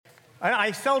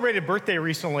I celebrated a birthday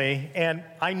recently, and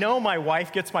I know my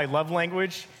wife gets my love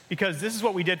language because this is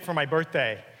what we did for my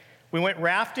birthday. We went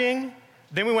rafting,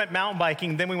 then we went mountain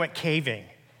biking, then we went caving.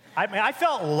 I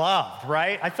felt loved,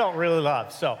 right? I felt really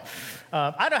loved. So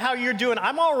I don't know how you're doing.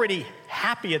 I'm already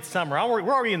happy it's summer. We're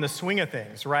already in the swing of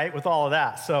things, right, with all of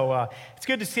that. So it's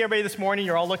good to see everybody this morning.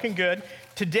 You're all looking good.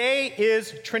 Today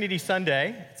is Trinity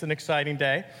Sunday. It's an exciting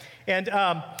day. And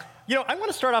I want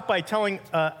to start off by telling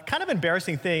a kind of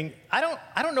embarrassing thing. I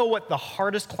don't know what the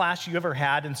hardest class you ever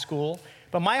had in school,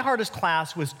 but my hardest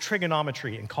class was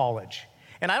trigonometry in college.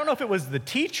 And I don't know if it was the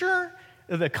teacher,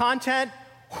 the content,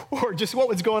 or just what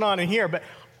was going on in here, but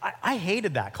I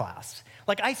hated that class.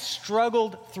 Like, I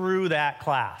struggled through that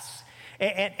class.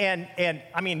 And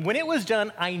I mean, when it was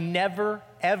done, I never,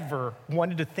 ever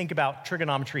wanted to think about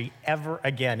trigonometry ever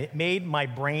again. It made my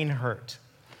brain hurt.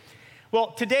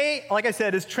 Well, today, like I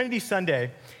said, is Trinity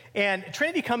Sunday, and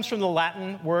Trinity comes from the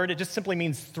Latin word. It just simply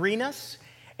means threeness,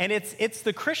 and it's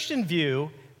the Christian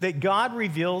view that God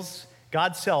reveals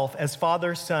God's self as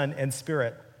Father, Son, and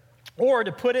Spirit. Or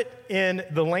to put it in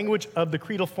the language of the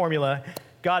creedal formula,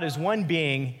 God is one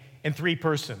being in three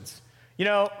persons.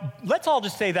 Let's all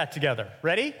just say that together.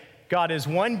 Ready? God is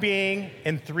one being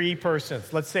in three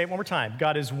persons. Let's say it one more time.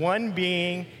 God is one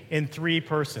being in three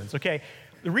persons. Okay.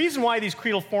 The reason why these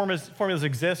creedal formulas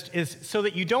exist is so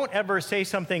that you don't ever say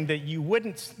something that you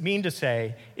wouldn't mean to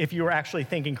say if you were actually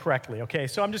thinking correctly, okay?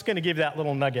 So I'm just going to give that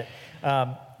little nugget.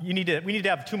 We need to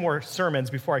have 2 more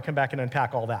sermons before I come back and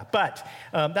unpack all that. But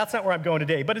that's not where I'm going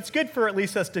today. But it's good for at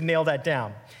least us to nail that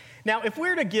down. Now, if we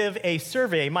were to give a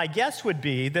survey, my guess would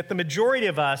be that the majority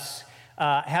of us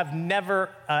have never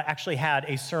actually had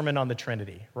a sermon on the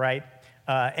Trinity, right?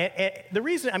 The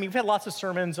reason, we've had lots of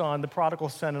sermons on the prodigal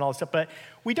son and all this stuff, but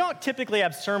we don't typically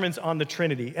have sermons on the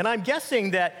Trinity. And I'm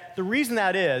guessing that the reason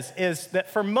that is that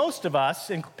for most of us,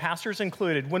 and pastors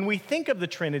included, when we think of the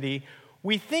Trinity,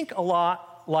 we think a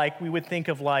lot like we would think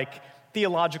of like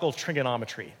theological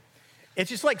trigonometry. It's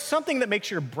just like something that makes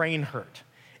your brain hurt.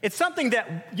 It's something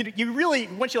that you really,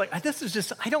 once you're like, this is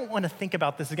just, I don't want to think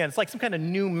about this again. It's like some kind of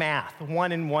new math.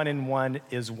 1 and 1 and 1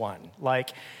 is 1.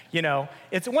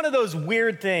 It's one of those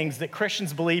weird things that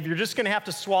Christians believe you're just going to have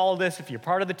to swallow this if you're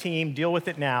part of the team, deal with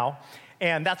it now.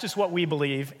 And that's just what we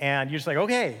believe. And you're just like,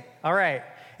 okay, all right.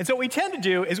 And so what we tend to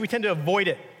do is we tend to avoid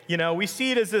it. We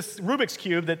see it as this Rubik's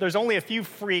Cube that there's only a few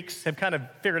freaks have kind of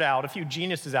figured out, a few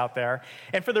geniuses out there.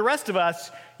 And for the rest of us,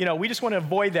 we just want to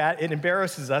avoid that. It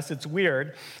embarrasses us. It's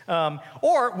weird.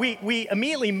 Or we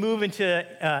immediately move into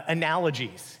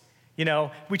analogies.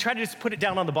 We try to just put it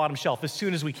down on the bottom shelf as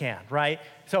soon as we can, right?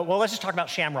 So, let's just talk about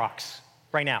shamrocks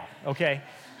right now, okay?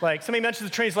 Like somebody mentions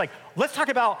the Trinity, it's like, let's talk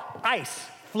about ice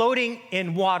floating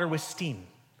in water with steam.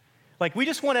 Like, we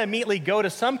just want to immediately go to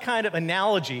some kind of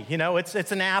analogy.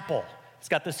 It's an apple. It's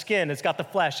got the skin. It's got the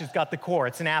flesh. It's got the core.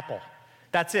 It's an apple.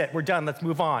 That's it. We're done. Let's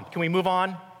move on. Can we move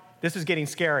on? This is getting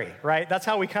scary, right? That's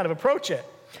how we kind of approach it.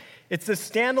 It's this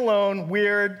standalone,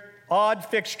 weird, odd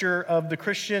fixture of the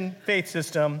Christian faith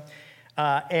system,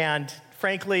 and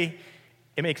frankly,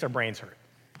 it makes our brains hurt.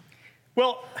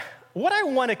 Well, what I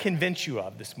want to convince you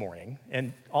of this morning,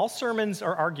 and all sermons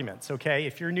are arguments, okay?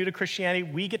 If you're new to Christianity,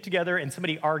 we get together and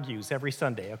somebody argues every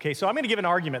Sunday, okay? So I'm going to give an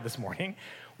argument this morning.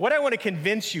 What I want to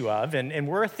convince you of, and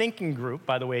we're a thinking group,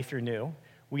 by the way, if you're new.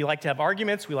 We like to have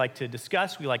arguments, we like to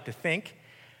discuss, we like to think.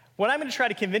 What I'm going to try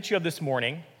to convince you of this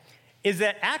morning is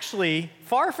that actually,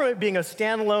 far from it being a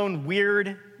standalone,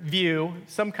 weird view,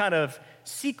 some kind of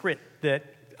secret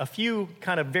that a few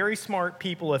kind of very smart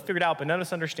people have figured out but none of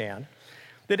us understand,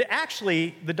 that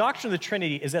actually, the doctrine of the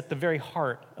Trinity is at the very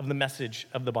heart of the message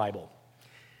of the Bible.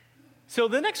 So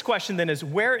the next question then is,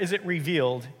 where is it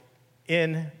revealed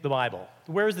in the Bible?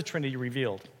 Where is the Trinity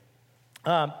revealed?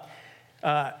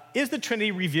 Is the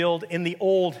Trinity revealed in the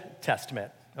Old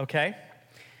Testament? Okay.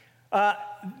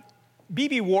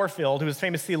 B.B. Warfield, who was a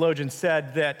famous theologian,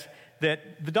 said that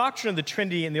the doctrine of the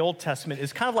Trinity in the Old Testament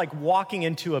is kind of like walking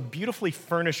into a beautifully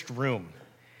furnished room.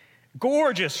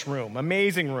 Gorgeous room,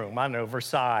 amazing room. I don't know,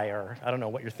 Versailles, or I don't know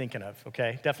what you're thinking of,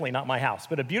 okay? Definitely not my house,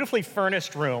 but a beautifully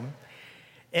furnished room.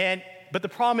 But the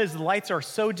problem is the lights are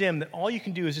so dim that all you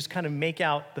can do is just kind of make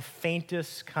out the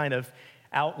faintest kind of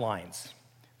outlines.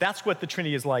 That's what the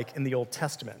Trinity is like in the Old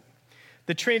Testament.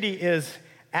 The Trinity is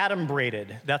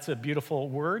adumbrated. That's a beautiful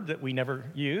word that we never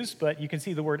use, but you can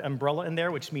see the word umbrella in there,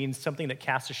 which means something that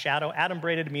casts a shadow.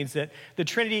 Adumbrated means that the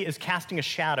Trinity is casting a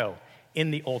shadow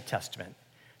in the Old Testament.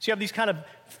 So you have these kind of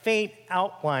faint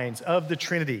outlines of the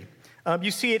Trinity. You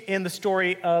see it in the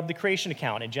story of the creation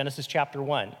account in Genesis chapter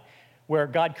 1. where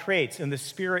God creates and the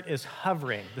Spirit is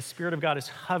hovering. The Spirit of God is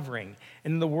hovering,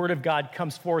 and the Word of God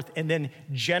comes forth and then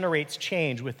generates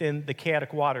change within the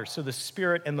chaotic waters. So the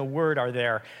Spirit and the Word are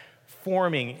there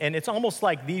forming, and it's almost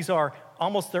like these are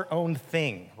almost their own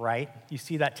thing, right? You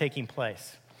see that taking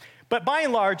place. But by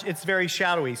and large, it's very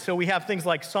shadowy. So we have things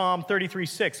like Psalm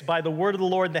 33:6, by the word of the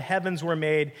Lord the heavens were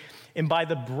made, and by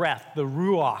the breath, the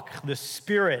ruach, the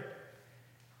Spirit,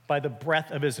 by the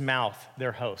breath of his mouth,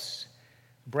 their hosts.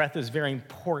 Breath is very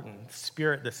important.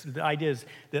 Spirit, the idea is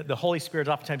that the Holy Spirit is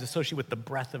oftentimes associated with the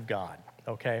breath of God,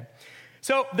 okay?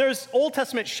 So there's Old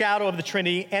Testament shadow of the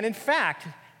Trinity, and in fact,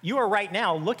 you are right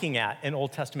now looking at an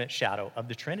Old Testament shadow of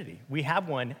the Trinity. We have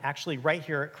one actually right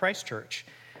here at Christ Church.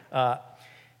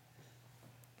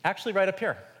 Actually right up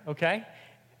here, okay?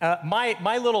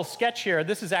 My little sketch here,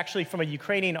 this is actually from a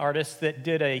Ukrainian artist that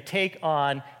did a take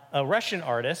on a Russian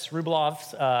artist,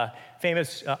 Rubelov's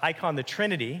famous icon, the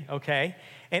Trinity, okay?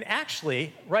 And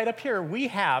actually, right up here,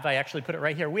 I actually put it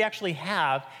right here, we actually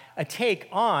have a take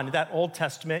on that Old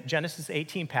Testament Genesis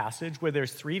 18 passage where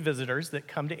there's 3 visitors that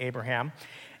come to Abraham.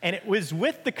 And it was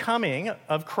with the coming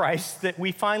of Christ that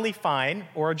we finally find,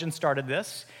 Origen started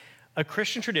this, a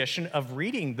Christian tradition of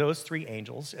reading those 3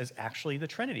 angels as actually the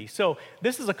Trinity. So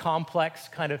this is a complex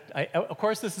kind of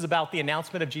course, this is about the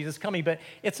announcement of Jesus coming, but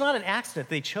it's not an accident.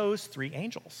 They chose 3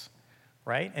 angels,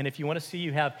 right? And if you want to see,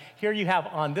 you have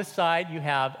on this side, you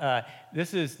have,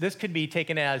 this could be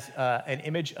taken as an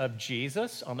image of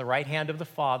Jesus on the right hand of the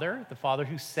Father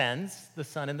who sends the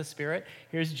Son and the Spirit.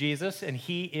 Here's Jesus, and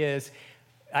he is,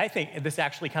 I think this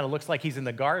actually kind of looks like he's in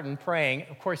the garden praying.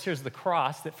 Of course, here's the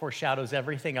cross that foreshadows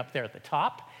everything up there at the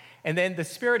top. And then the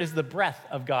Spirit is the breath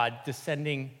of God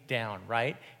descending down,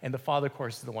 right? And the Father, of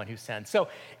course, is the one who sends. So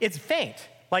it's faint.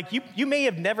 Like you may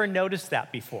have never noticed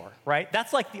that before, right?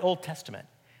 That's like the Old Testament,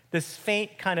 this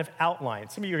faint kind of outline.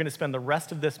 Some of you are going to spend the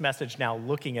rest of this message now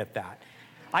looking at that.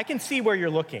 I can see where you're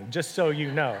looking, just so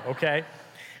you know, okay?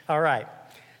 All right.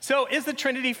 So is the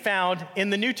Trinity found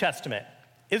in the New Testament?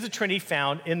 Is the Trinity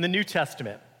found in the New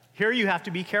Testament? Here you have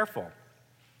to be careful,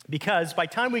 because by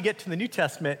the time we get to the New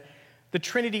Testament, the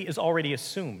Trinity is already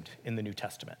assumed in the New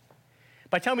Testament.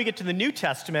 By the time we get to the New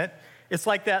Testament, it's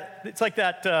like that,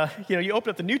 you open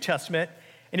up the New Testament,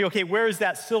 and you go, okay, where is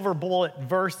that silver bullet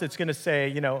verse that's going to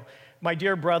say, my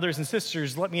dear brothers and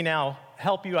sisters, let me now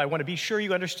help you. I want to be sure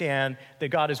you understand that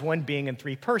God is one being in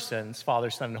 3 persons, Father,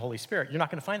 Son, and Holy Spirit. You're not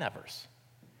going to find that verse.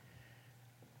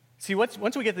 See, once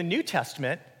we get to the New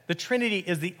Testament, the Trinity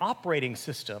is the operating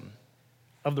system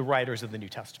of the writers of the New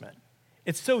Testament.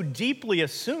 It's so deeply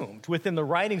assumed within the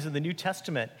writings of the New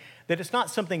Testament that it's not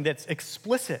something that's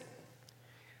explicit.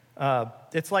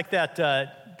 It's like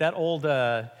that old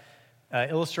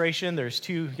illustration. There's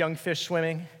 2 young fish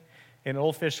swimming, and an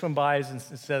old fish swim by and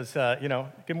says,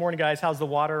 good morning, guys, how's the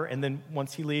water? And then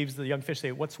once he leaves, the young fish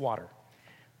say, what's water?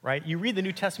 Right? You read the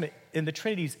New Testament, and the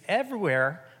Trinity's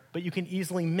everywhere, but you can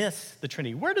easily miss the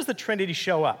Trinity. Where does the Trinity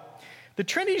show up? The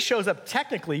Trinity shows up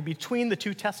technically between the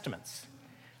 2 Testaments.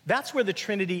 That's where the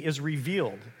Trinity is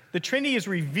revealed. The Trinity is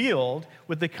revealed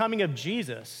with the coming of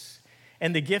Jesus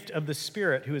and the gift of the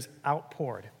Spirit who is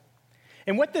outpoured.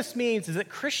 And what this means is that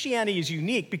Christianity is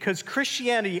unique because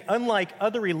Christianity, unlike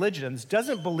other religions,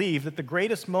 doesn't believe that the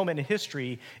greatest moment in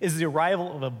history is the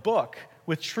arrival of a book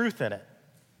with truth in it.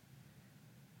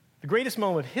 The greatest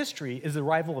moment of history is the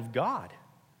arrival of God.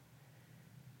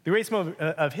 The greatest moment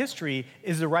of history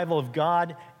is the arrival of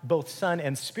God, both Son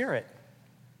and Spirit.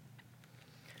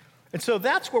 And so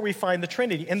that's where we find the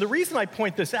Trinity. And the reason I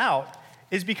point this out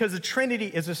is because the Trinity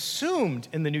is assumed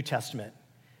in the New Testament.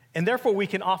 And therefore, we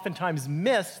can oftentimes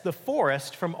miss the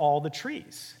forest from all the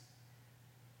trees.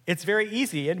 It's very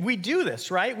easy. And we do this,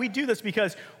 right? We do this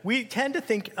because we tend to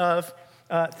think of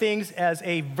things as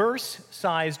a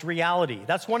verse-sized reality.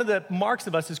 That's one of the marks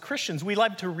of us as Christians. We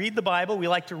like to read the Bible. We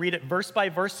like to read it verse by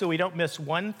verse so we don't miss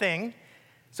one thing.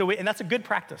 And that's a good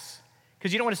practice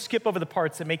because you don't want to skip over the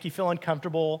parts that make you feel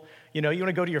uncomfortable. You want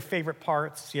to go to your favorite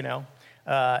parts, you don't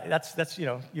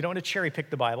want to cherry pick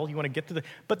the Bible. You want to get to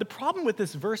but the problem with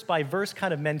this verse by verse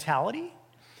kind of mentality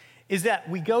is that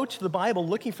we go to the Bible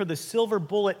looking for the silver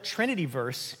bullet Trinity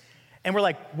verse, and we're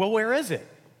like, well, where is it?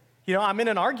 I'm in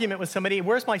an argument with somebody.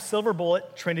 Where's my silver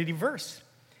bullet Trinity verse?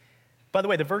 By the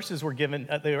way, the verses were given,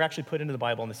 they were actually put into the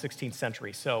Bible in the 16th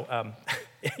century. So,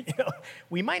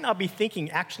 we might not be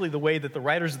thinking actually the way that the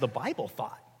writers of the Bible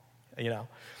thought,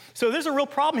 So there's a real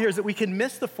problem here is that we can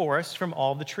miss the forest from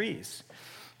all the trees.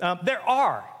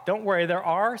 Don't worry, there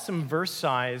are some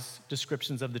verse-size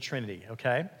descriptions of the Trinity,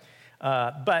 okay?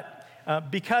 But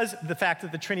because the fact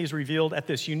that the Trinity is revealed at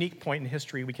this unique point in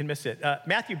history, we can miss it.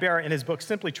 Matthew Barrett, in his book,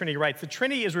 Simply Trinity, writes, the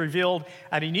Trinity is revealed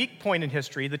at a unique point in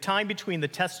history, the time between the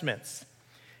Testaments.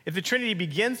 If the Trinity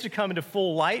begins to come into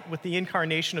full light with the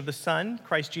incarnation of the Son,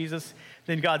 Christ Jesus,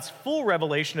 then God's full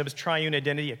revelation of his triune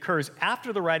identity occurs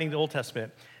after the writing of the Old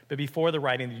Testament, but before the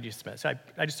writing of the New Testament. So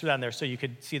I just threw that in there so you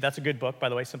could see that's a good book, by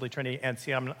the way, Simply Trinity. And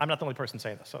see, I'm not the only person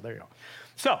saying this, so there you go.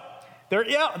 So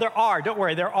there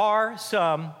are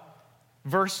some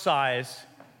verse-size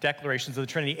declarations of the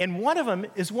Trinity. And one of them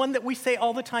is one that we say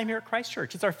all the time here at Christ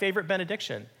Church. It's our favorite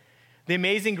benediction. The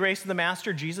amazing grace of the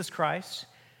Master, Jesus Christ,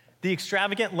 the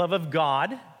extravagant love of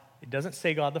God. It doesn't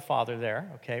say God the Father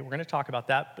there, okay? We're going to talk about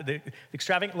that. But the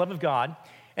extravagant love of God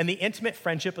and the intimate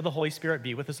friendship of the Holy Spirit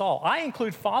be with us all. I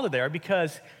include Father there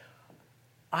because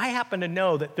I happen to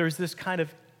know that there's this kind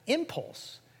of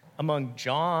impulse among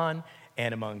John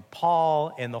and among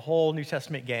Paul and the whole New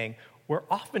Testament gang where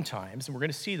oftentimes, and we're going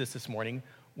to see this morning,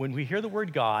 when we hear the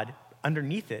word God,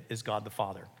 underneath it is God the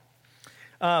Father.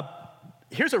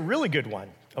 Here's a really good one,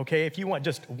 okay? If you want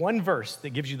just one verse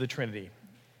that gives you the Trinity.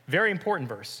 Very important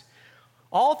verse.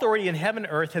 All authority in heaven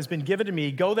and earth has been given to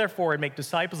me. Go therefore and make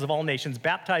disciples of all nations,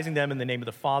 baptizing them in the name of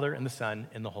the Father and the Son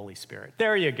and the Holy Spirit.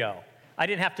 There you go. I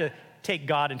didn't have to take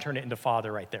God and turn it into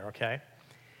Father right there, okay?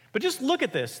 But just look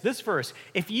at this verse.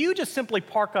 If you just simply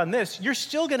park on this, you're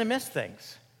still going to miss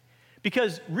things.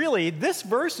 Because really, this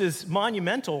verse is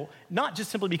monumental, not just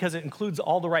simply because it includes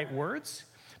all the right words,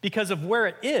 because of where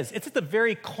it is. It's at the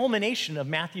very culmination of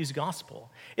Matthew's gospel.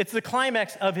 It's the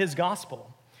climax of his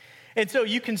gospel. And so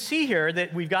you can see here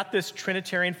that we've got this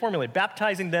Trinitarian formula,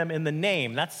 baptizing them in the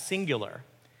name, that's singular,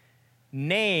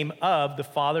 name of the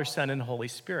Father, Son, and Holy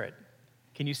Spirit.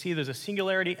 Can you see there's a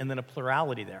singularity and then a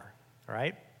plurality there, all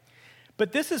right?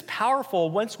 But this is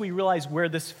powerful once we realize where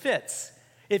this fits.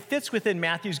 It fits within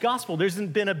Matthew's gospel. There's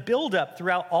been a buildup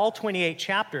throughout all 28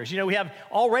 chapters. You know, we have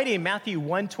already in Matthew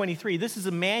 1:23, this is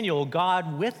Emmanuel,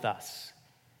 God with us,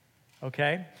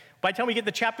 okay? By the time we get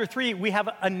to chapter 3, we have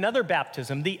another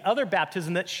baptism, the other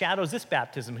baptism that shadows this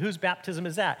baptism. Whose baptism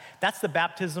is that? That's the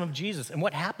baptism of Jesus. And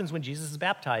what happens when Jesus is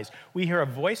baptized? We hear a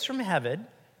voice from heaven,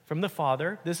 from the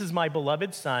Father. This is my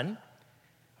beloved Son,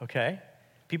 okay?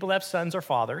 People that have sons or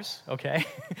fathers, okay?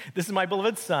 This is my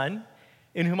beloved Son,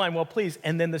 in whom I'm well pleased.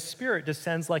 And then the Spirit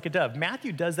descends like a dove.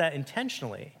 Matthew does that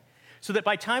intentionally, so that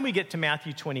by the time we get to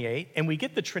Matthew 28 and we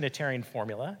get the Trinitarian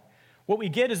formula, what we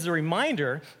get is a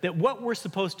reminder that what we're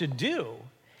supposed to do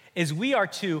is we are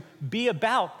to be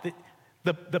about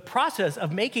the process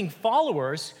of making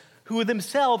followers who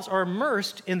themselves are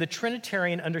immersed in the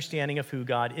Trinitarian understanding of who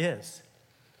God is.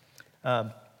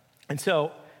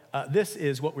 This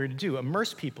is what we're to do,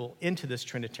 immerse people into this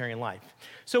Trinitarian life.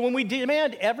 So when we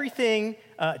demand everything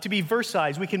to be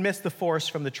verse-sized, we can miss the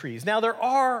forest from the trees. Now, there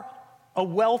are a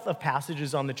wealth of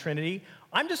passages on the Trinity.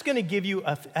 I'm just going to give you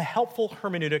a helpful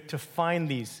hermeneutic to find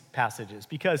these passages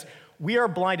because we are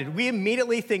blinded. We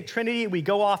immediately think Trinity, we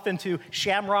go off into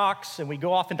shamrocks and we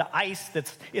go off into ice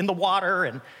that's in the water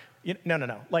and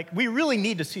no. Like, we really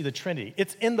need to see the Trinity.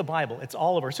 It's in the Bible. It's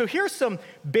all over. So here's some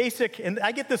basic, and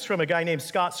I get this from a guy named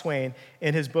Scott Swain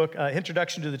in his book,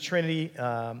 Introduction to the Trinity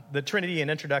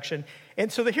and Introduction.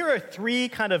 And so here are three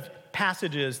kind of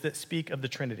passages that speak of the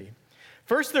Trinity.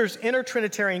 First, there's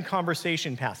inter-Trinitarian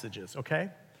conversation passages,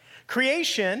 okay?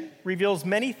 Creation reveals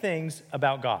many things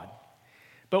about God.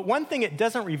 But one thing it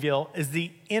doesn't reveal is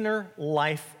the inner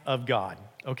life of God,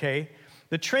 okay?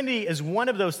 The Trinity is one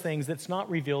of those things that's not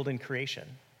revealed in creation,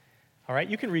 all right?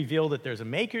 You can reveal that there's a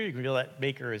maker, you can reveal that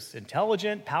maker is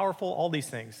intelligent, powerful, all these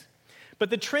things. But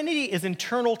the Trinity is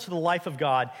internal to the life of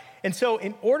God. And so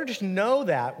in order to know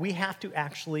that, we have to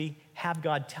actually have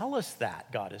God tell us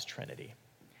that God is Trinity.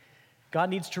 God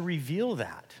needs to reveal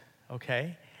that,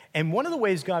 okay? And one of the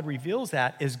ways God reveals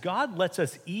that is God lets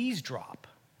us eavesdrop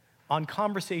on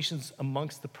conversations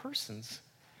amongst the persons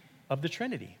of the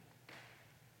Trinity.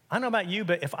 I don't know about you,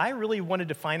 but if I really wanted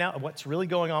to find out what's really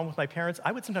going on with my parents,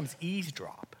 I would sometimes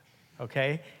eavesdrop,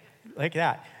 okay? Like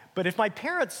that. But if my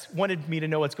parents wanted me to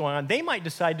know what's going on, they might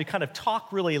decide to kind of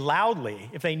talk really loudly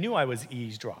if they knew I was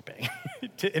eavesdropping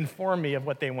to inform me of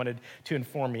what they wanted to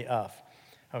inform me of,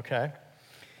 okay?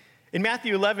 In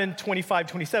Matthew 11, 25,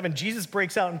 27, Jesus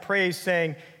breaks out in praise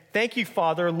saying, "Thank you,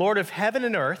 Father, Lord of heaven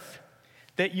and earth,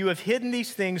 that you have hidden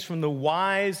these things from the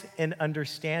wise and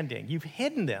understanding." You've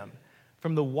hidden them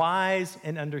from the wise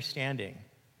and understanding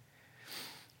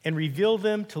and revealed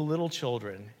them to little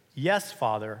children. Yes,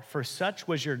 Father, for such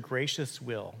was your gracious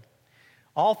will.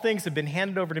 All things have been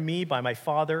handed over to me by my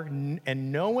Father,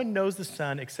 and no one knows the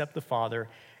Son except the Father,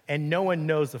 and no one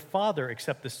knows the Father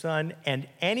except the Son, and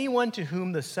anyone to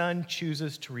whom the Son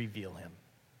chooses to reveal him.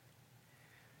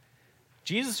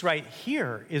 Jesus right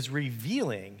here is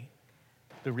revealing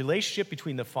the relationship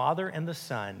between the Father and the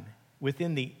Son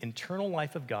within the internal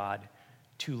life of God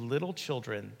to little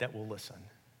children that will listen,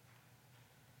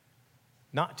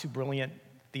 not to brilliant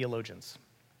theologians.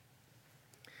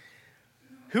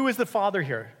 Who is the Father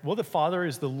here? Well, the Father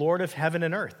is the Lord of heaven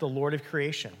and earth, the Lord of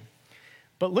creation.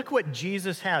 But look what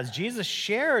Jesus has. Jesus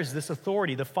shares this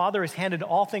authority. The Father has handed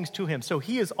all things to him, so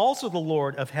he is also the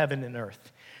Lord of heaven and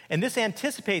earth. And this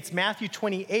anticipates Matthew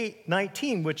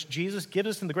 28:19, which Jesus gives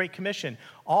us in the Great Commission.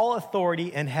 All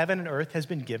authority in heaven and earth has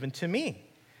been given to me.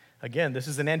 Again, this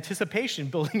is an anticipation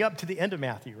building up to the end of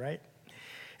Matthew, right?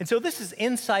 And so this is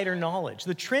insider knowledge.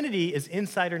 The Trinity is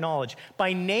insider knowledge.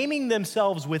 By naming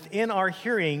themselves within our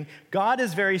hearing, God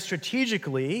is very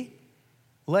strategically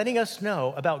letting us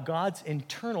know about God's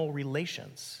internal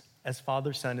relations as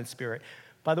Father, Son, and Spirit.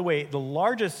 By the way, the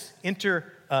largest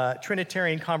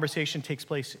inter-Trinitarian conversation takes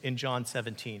place in John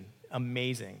 17.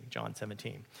 Amazing, John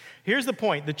 17. Here's the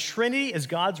point. The Trinity is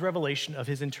God's revelation of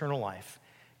his internal life.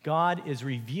 God is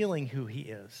revealing who he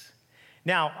is.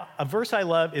 Now, a verse I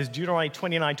love is Deuteronomy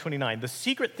 29:29. The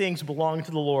secret things belong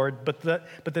to the Lord, but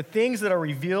the things that are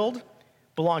revealed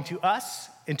belong to us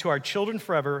and to our children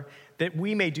forever, that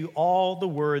we may do all the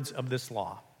words of this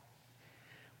law.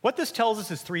 What this tells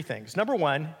us is three things. Number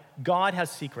one, God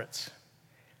has secrets.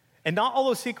 And not all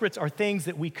those secrets are things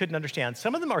that we couldn't understand.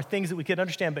 Some of them are things that we could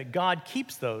understand, but God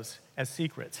keeps those as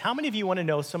secrets. How many of you want to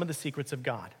know some of the secrets of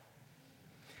God?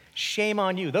 Shame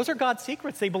on you. Those are God's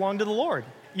secrets. They belong to the Lord.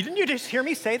 Didn't you just hear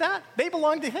me say that? They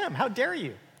belong to him. How dare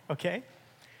you? Okay?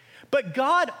 But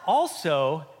God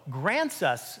also grants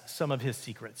us some of his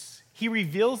secrets. He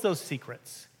reveals those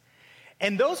secrets.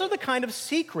 And those are the kind of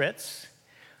secrets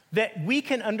that we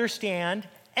can understand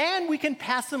and we can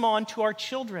pass them on to our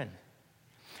children.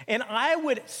 And I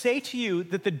would say to you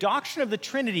that the doctrine of the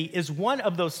Trinity is one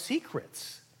of those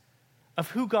secrets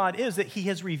of who God is that he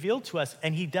has revealed to us,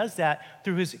 and he does that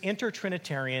through his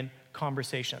inter-Trinitarian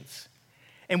conversations.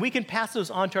 And we can pass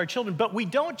those on to our children, but we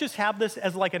don't just have this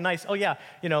as like a nice, this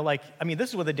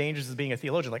is one of the dangers of being a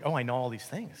theologian, like, I know all these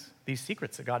things, these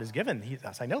secrets that God has given,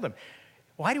 I know them.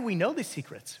 Why do we know these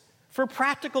secrets? For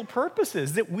practical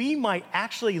purposes, that we might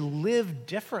actually live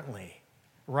differently,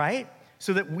 right?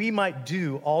 So that we might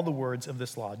do all the words of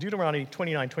this law. Deuteronomy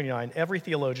 29:29, every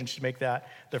theologian should make that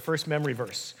their first memory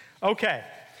verse. Okay,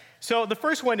 so the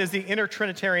first one is the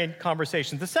inter-Trinitarian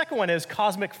conversations. The second one is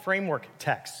cosmic framework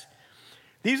texts.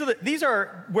 These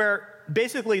are where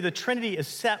basically the Trinity is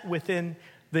set within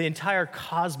the entire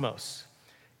cosmos.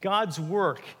 God's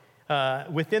work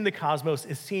within the cosmos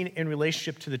is seen in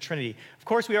relationship to the Trinity. Of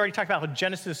course, we already talked about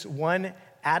Genesis 1,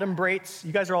 adumbrates.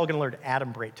 You guys are all going to learn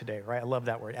adumbrate today, right? I love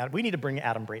that word. We need to bring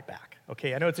adumbrate back,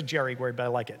 okay? I know it's a Jerry word, but I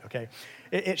like it, okay?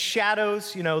 It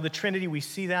shadows, the Trinity. We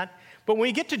see that. But when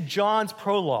we get to John's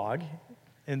prologue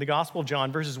in the Gospel of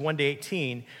John, verses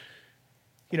 1-18,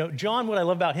 John, what I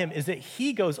love about him is that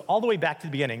he goes all the way back to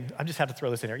the beginning. I just have to throw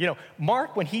this in here.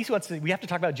 Mark, when he wants to, we have to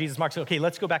talk about Jesus. Mark says, okay,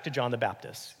 let's go back to John the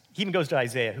Baptist. He even goes to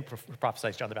Isaiah, who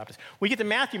prophesies John the Baptist. When we get to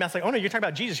Matthew's like, oh no, you're talking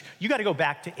about Jesus. You got to go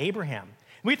back to Abraham.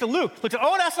 We get to Luke,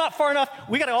 that's not far enough.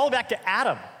 We got to go all back to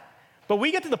Adam. But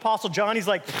we get to the Apostle John, he's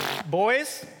like,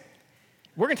 boys,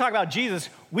 we're going to talk about Jesus.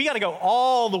 We got to go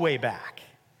all the way back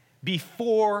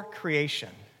before creation.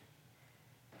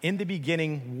 In the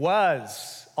beginning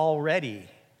was already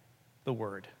the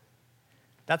Word.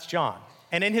 That's John.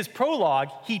 And in his prologue,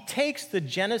 he takes the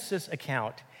Genesis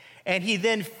account and he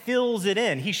then fills it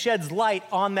in. He sheds light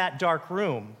on that dark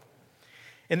room.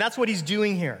 And that's what he's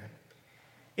doing here.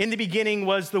 In the beginning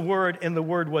was the Word, and the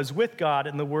Word was with God,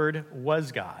 and the Word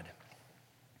was God.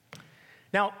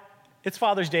 Now, it's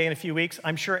Father's Day in a few weeks.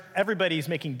 I'm sure everybody's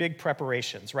making big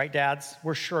preparations, right, dads?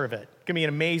 We're sure of it. It's going to be an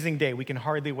amazing day. We can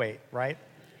hardly wait, right?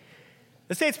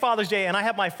 Let's say it's Father's Day, and I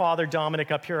have my father,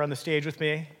 Dominic, up here on the stage with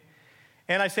me.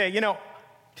 And I say,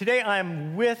 today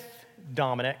I'm with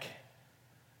Dominic,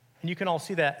 and you can all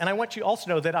see that. And I want you also to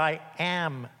know that I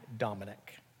am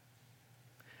Dominic.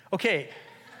 Okay.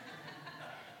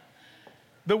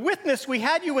 The witness, we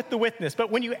had you with the witness,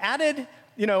 but when you added,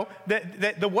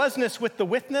 the wasness with the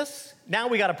witness, now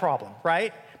we got a problem,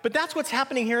 right? But that's what's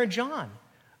happening here in John.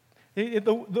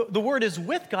 The Word is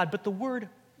with God, but the Word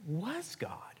was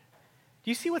God.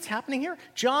 Do you see what's happening here?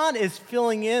 John is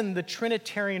filling in the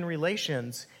Trinitarian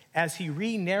relations as he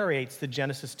re-narrates the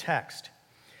Genesis text.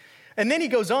 And then he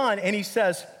goes on and he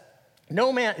says,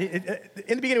 No man, in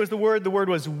the beginning was the word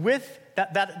was with,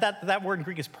 that word in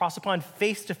Greek is prosopon,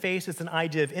 face to face. It's an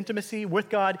idea of intimacy with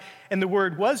God, and the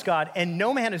word was God, and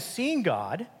no man has seen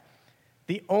God,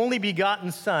 the only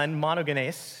begotten Son,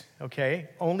 monogenes, okay,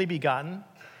 only begotten,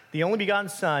 the only begotten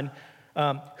Son,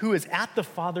 who is at the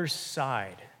Father's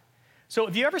side. So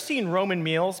have you ever seen Roman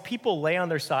meals? People lay on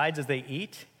their sides as they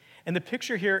eat, and the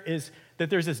picture here is that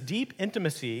there's this deep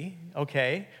intimacy,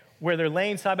 okay, where they're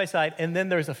laying side by side, and then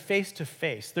there's a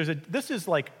face-to-face. This is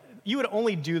like, you would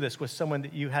only do this with someone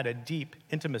that you had a deep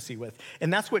intimacy with.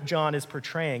 And that's what John is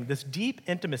portraying, this deep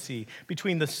intimacy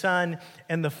between the Son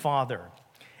and the Father.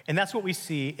 And that's what we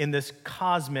see in this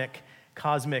cosmic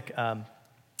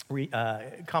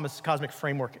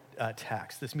framework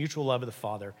text, this mutual love of the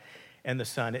Father and the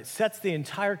Son. It sets the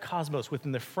entire cosmos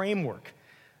within the framework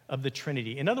of the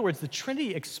Trinity. In other words, the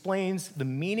Trinity explains the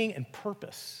meaning and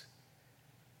purpose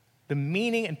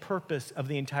of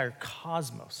the entire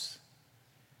cosmos.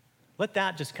 Let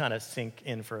that just kind of sink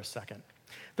in for a second.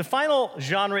 The final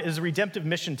genre is redemptive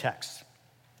mission text.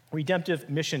 Redemptive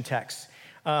mission text.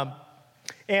 I'm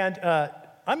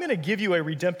going to give you a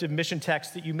redemptive mission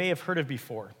text that you may have heard of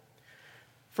before.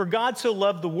 For God so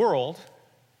loved the world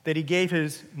that he gave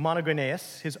his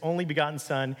monogenes, his only begotten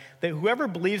Son, that whoever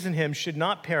believes in him should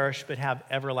not perish but have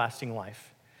everlasting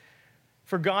life.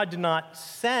 For God did not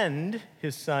send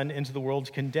his Son into the world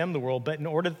to condemn the world, but in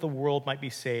order that the world might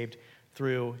be saved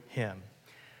through him.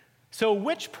 So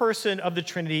which person of the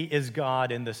Trinity is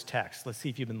God in this text? Let's see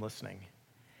if you've been listening.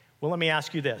 Well, let me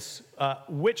ask you this.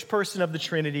 Which person of the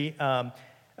Trinity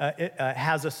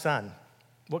has a son?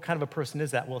 What kind of a person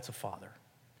is that? Well, it's a father.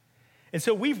 And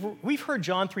so we've heard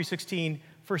John 3:16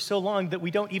 for so long that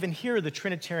we don't even hear the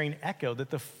Trinitarian echo, that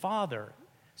the Father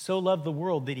so loved the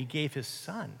world that he gave his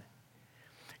Son.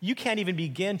 You can't even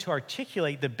begin to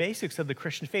articulate the basics of the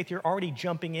Christian faith. You're already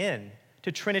jumping in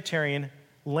to Trinitarian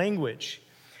language.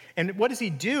 And what does he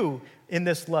do in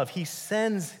this love? He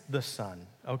sends the Son,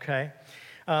 okay?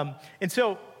 And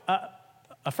so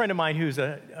a friend of mine who's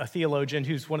a theologian,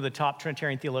 who's one of the top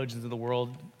Trinitarian theologians in the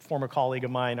world, former colleague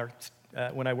of mine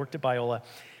when I worked at Biola,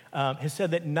 has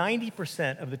said that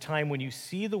 90% of the time when you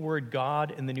see the word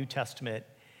God in the New Testament,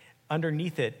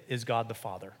 underneath it is God the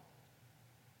Father.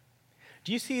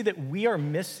 Do you see that we are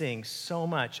missing so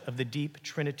much of the deep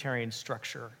Trinitarian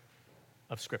structure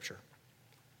of Scripture?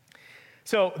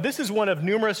 So this is one of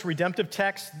numerous redemptive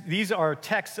texts. These are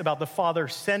texts about the Father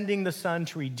sending the Son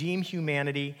to redeem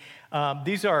humanity.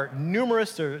 These are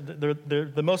numerous. They're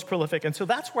the most prolific. And so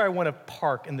that's where I want to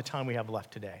park in the time we have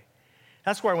left today.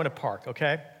 That's where I want to park,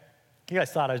 okay? You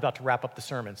guys thought I was about to wrap up the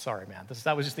sermon. Sorry, man.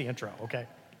 That was just the intro, okay?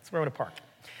 That's where I want to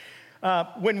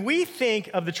park. When we think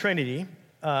of the Trinity,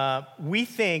 we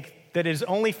think that it is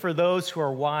only for those who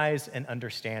are wise and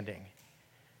understanding.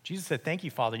 Jesus said, thank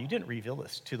you, Father, you didn't reveal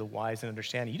this to the wise and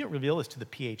understanding. You didn't reveal this to the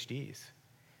PhDs.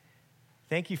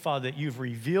 Thank you, Father, that you've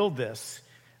revealed this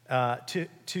to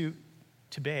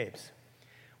babes.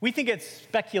 We think it's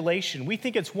speculation. We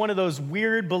think it's one of those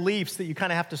weird beliefs that you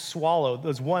kind of have to swallow,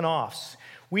 those one-offs.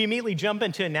 We immediately jump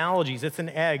into analogies. It's an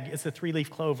egg, it's a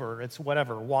three-leaf clover, it's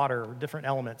whatever, water, different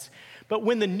elements. But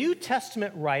when the New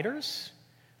Testament writers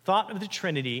thought of the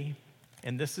Trinity,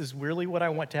 and this is really what I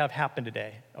want to have happen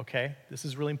today, okay? This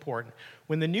is really important.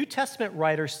 When the New Testament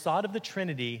writers thought of the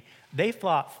Trinity, they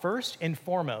thought first and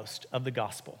foremost of the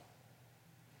gospel.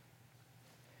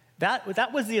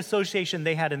 That was the association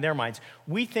they had in their minds.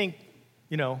 We think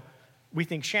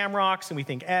shamrocks and we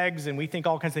think eggs and we think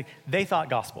all kinds of things. They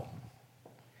thought gospel.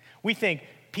 We think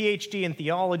PhD in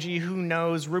theology, who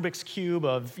knows, Rubik's Cube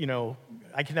of,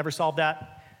 I can never solve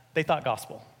that. They thought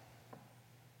gospel.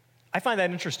 I find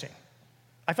that interesting.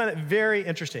 I find that very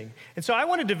interesting. And so I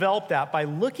want to develop that by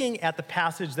looking at the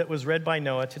passage that was read by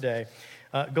Noah today,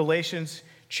 Galatians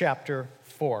chapter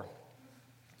 4.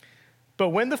 But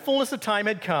when the fullness of time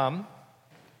had come,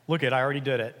 look I already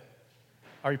did it.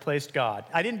 I replaced God.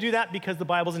 I didn't do that because the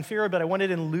Bible's inferior, but I wanted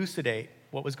to elucidate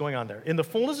what was going on there. In the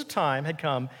fullness of time had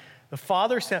come, the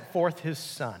Father sent forth his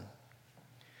Son,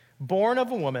 born of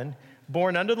a woman,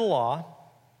 born under the law,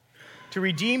 to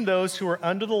redeem those who are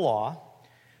under the law,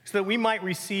 so that we might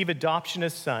receive adoption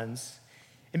as sons.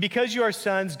 And because you are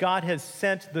sons, God has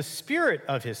sent the Spirit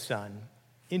of his Son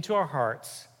into our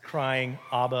hearts, crying,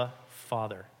 Abba,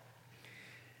 Father.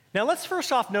 Now, let's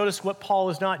first off notice what Paul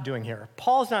is not doing here.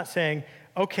 Paul is not saying,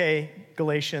 okay,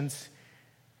 Galatians,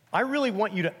 I really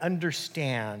want you to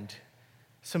understand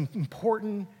some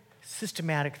important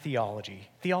systematic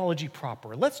theology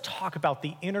proper. Let's talk about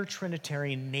the inner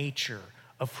Trinitarian nature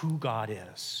of who God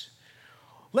is.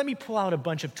 Let me pull out a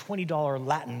bunch of $20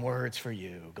 Latin words for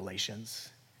you, Galatians.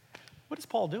 What is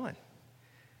Paul doing?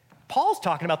 Paul's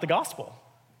talking about the gospel.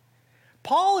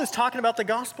 Paul is talking about the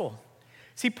gospel.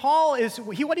 See,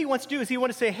 what he wants to do is he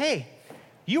wants to say, hey,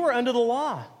 you were under the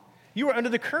law. You were under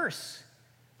the curse.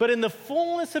 But in the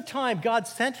fullness of time, God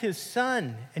sent his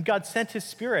son and God sent his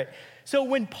spirit. So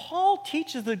when Paul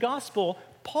teaches the gospel,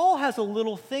 Paul has a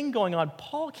little thing going on.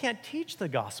 Paul can't teach the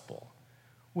gospel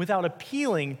without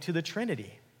appealing to the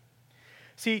Trinity.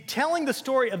 See, telling the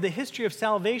story of the history of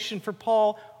salvation for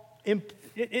Paul,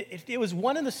 it was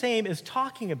one and the same as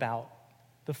talking about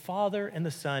the Father and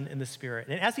the Son and the Spirit.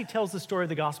 And as he tells the story of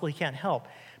the gospel, he can't help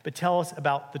but tell us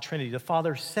about the Trinity. The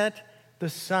Father sent the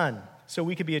Son so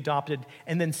we could be adopted,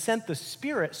 and then sent the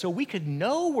Spirit so we could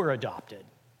know we're adopted.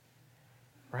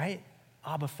 Right?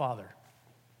 Abba, Father.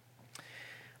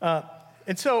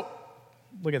 And so,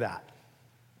 look at that.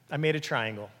 I made a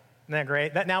triangle. Isn't that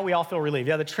great? Now we all feel relieved.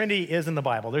 Yeah, the Trinity is in the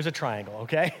Bible. There's a triangle,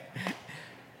 okay?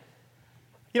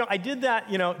 I did that,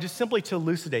 just simply to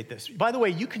elucidate this. By the way,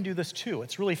 you can do this too.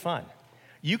 It's really fun.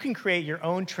 You can create your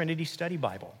own Trinity study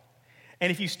Bible. And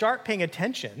if you start paying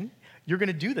attention, you're going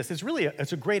to do this.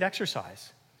 It's a great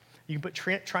exercise. You can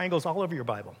put triangles all over your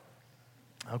Bible.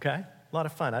 Okay? A lot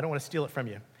of fun. I don't want to steal it from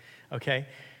you. Okay?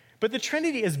 But the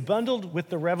Trinity is bundled with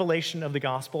the revelation of the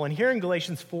gospel. And here in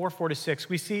Galatians 4:4-6,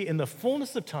 we see in the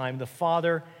fullness of time, the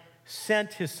Father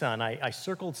sent his Son. I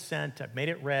circled sent. I've made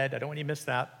it red. I don't want you to miss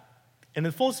that. In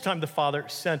the fullness of time, the Father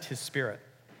sent his Spirit.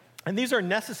 And these are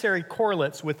necessary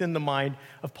correlates within the mind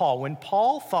of Paul. When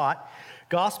Paul thought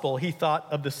gospel, he thought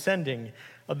of the sending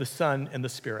of the Son and the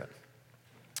Spirit.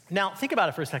 Now, think about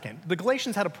it for a second. The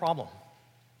Galatians had a problem,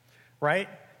 right?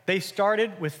 They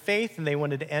started with faith and they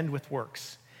wanted to end with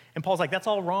works. And Paul's like, that's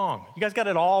all wrong. You guys got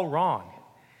it all wrong.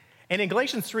 And in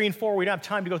Galatians 3 and 4, we don't have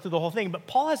time to go through the whole thing, but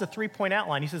Paul has a 3-point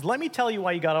outline. He says, let me tell you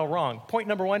why you got it all wrong. Point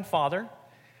number 1, Father.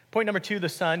 Point number 2, the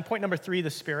Son. Point number 3, the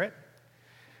Spirit.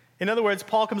 In other words,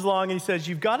 Paul comes along and he says,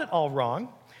 you've got it all wrong.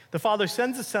 The Father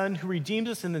sends the Son who redeems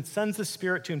us and then sends the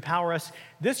Spirit to empower us.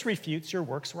 This refutes your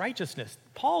works righteousness.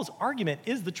 Paul's argument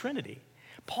is the Trinity.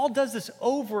 Paul does this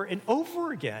over and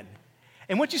over again.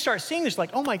 And once you start seeing this, like,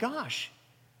 oh my gosh.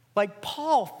 Like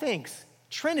Paul thinks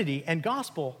Trinity and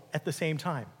gospel at the same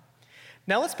time.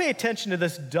 Now let's pay attention to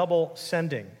this double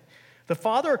sending. The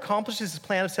Father accomplishes his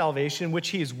plan of salvation, which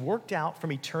he has worked out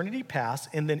from eternity past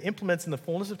and then implements in the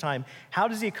fullness of time. How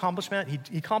does he accomplish that?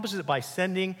 He accomplishes it by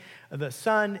sending the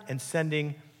Son and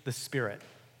sending the Spirit.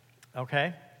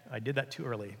 Okay? I did that too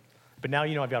early. But now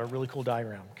you know I've got a really cool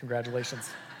diagram. Congratulations.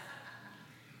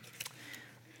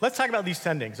 Let's talk about these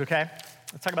sendings, okay?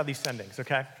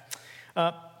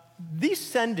 These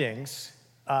sendings,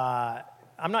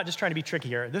 I'm not just trying to be tricky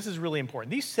here. This is really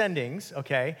important. These sendings,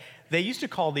 okay, they used to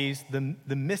call these the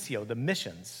missio, the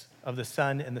missions of the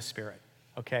Son and the Spirit,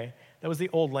 okay? That was the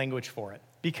old language for it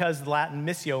because Latin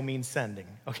missio means sending,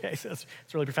 okay? So it's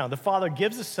really profound. The Father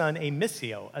gives the Son a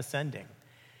missio, a sending.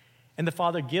 And the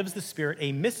Father gives the Spirit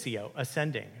a missio, a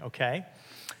sending, okay?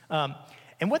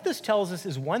 And what this tells us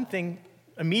is one thing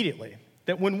immediately,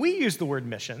 that when we use the word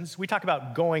missions, we talk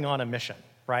about going on a mission,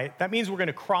 right? That means we're going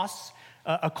to cross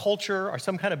a culture or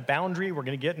some kind of boundary. We're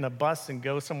going to get in a bus and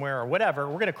go somewhere or whatever.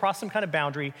 We're going to cross some kind of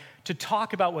boundary to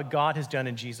talk about what God has done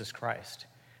in Jesus Christ,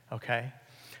 okay?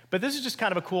 But this is just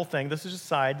kind of a cool thing. This is just a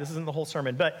side. This isn't the whole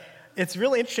sermon. But it's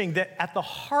really interesting that at the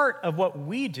heart of what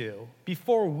we do,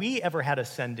 before we ever had a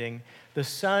sending, the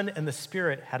Son and the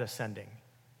Spirit had a sending.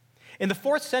 In the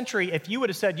 4th century, if you would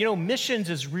have said, missions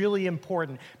is really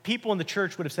important, people in the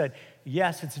church would have said,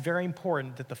 yes, it's very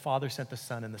important that the Father sent the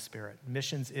Son and the Spirit.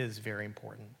 Missions is very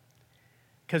important.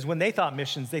 Because when they thought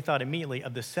missions, they thought immediately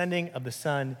of the sending of the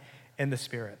Son and the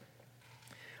Spirit.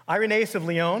 Irenaeus of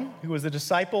Lyon, who was a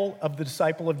disciple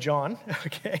of John,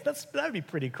 okay, that would be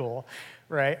pretty cool,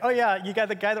 right? Oh yeah, you got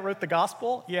the guy that wrote the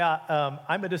gospel? Yeah,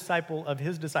 I'm a disciple of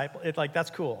his disciple.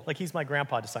 That's cool. He's my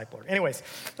grandpa discipler. Anyways,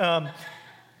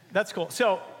 that's cool.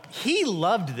 So he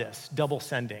loved this double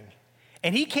sending.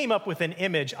 And he came up with an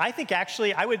image. I think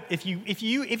actually I would, if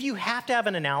you have to have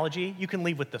an analogy, you can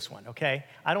leave with this one, okay?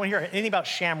 I don't want to hear anything about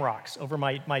shamrocks over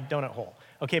my donut hole,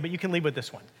 okay? But you can leave with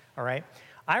this one, all right?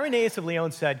 Irenaeus of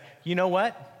Lyon said, you know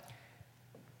what?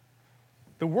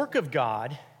 The work of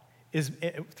God is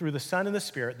through the Son and the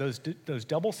Spirit, those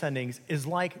double sendings, is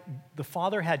like the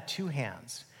Father had 2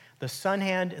 hands, the Son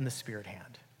hand and the Spirit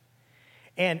hand.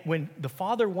 And when the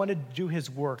Father wanted to do his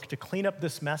work to clean up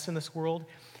this mess in this world,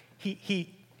 he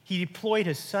deployed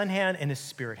his Son hand and his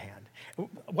Spirit hand.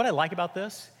 What I like about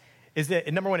this is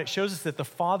that, number one, it shows us that the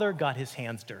Father got his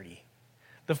hands dirty.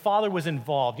 The Father was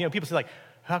involved. People say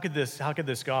how could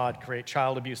this God create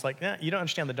child abuse? Like, you don't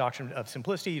understand the doctrine of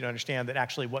simplicity. You don't understand that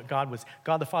actually what God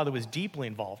the Father was deeply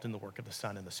involved in the work of the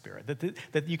Son and the Spirit,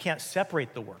 that you can't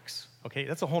separate the works, okay?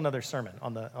 That's a whole nother sermon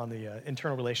on the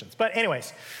internal relations. But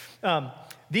anyways,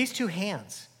 these two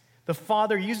hands, the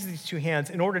Father uses these two hands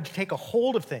in order to take a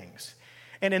hold of things.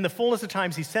 And in the fullness of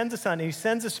times, he sends the Son and he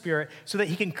sends the Spirit so that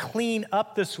he can clean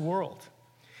up this world.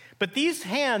 But these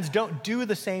hands don't do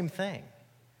the same thing.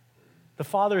 The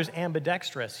Father is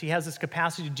ambidextrous. He has this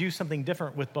capacity to do something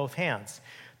different with both hands.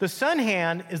 The Son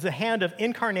hand is the hand of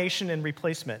incarnation and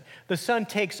replacement. The Son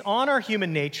takes on our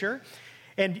human nature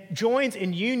and joins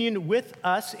in union with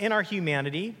us in our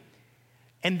humanity.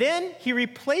 And then he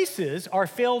replaces our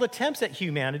failed attempts at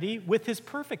humanity with his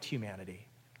perfect humanity.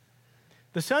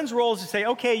 The Son's role is to say,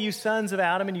 okay, you sons of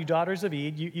Adam and you daughters of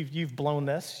Eve, you've blown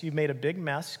this. You've made a big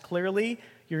mess. Clearly,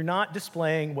 you're not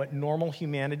displaying what normal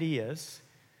humanity is.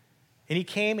 And he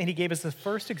came and he gave us the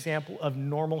first example of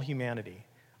normal humanity.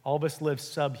 All of us live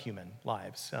subhuman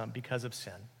lives because of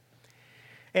sin.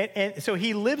 And so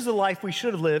he lives the life we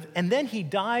should have lived, and then he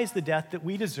dies the death that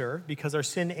we deserve because our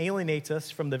sin alienates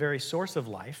us from the very source of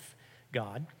life,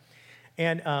 God.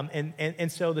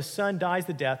 And so the Son dies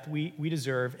the death we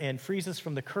deserve and frees us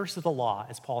from the curse of the law,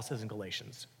 as Paul says in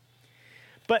Galatians.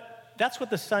 But that's what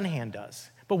the Son hand does.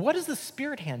 But what does the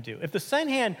Spirit hand do? If the Son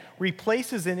hand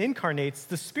replaces and incarnates,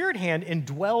 the Spirit hand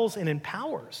indwells and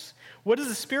empowers. What does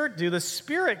the Spirit do? The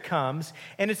Spirit comes,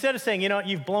 and instead of saying,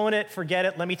 you've blown it, forget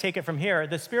it, let me take it from here,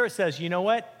 the Spirit says, you know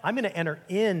what? I'm going to enter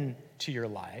into your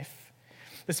life.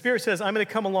 The Spirit says, I'm going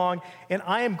to come along, and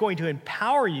I am going to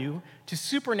empower you to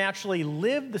supernaturally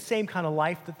live the same kind of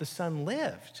life that the Son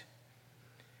lived,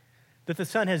 that the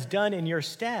Son has done in your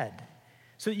stead,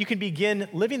 so that you can begin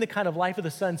living the kind of life of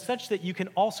the Son such that you can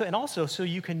also so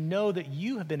you can know that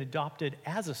you have been adopted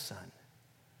as a son.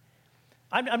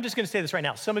 I'm just going to say this right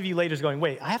now. Some of you ladies are going,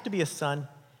 wait, I have to be a son?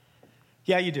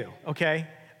 Yeah, you do, okay?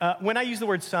 When I use the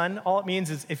word son, all it means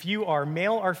is if you are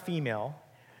male or female,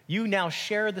 you now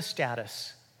share the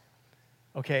status,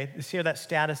 okay? You share that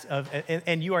status of,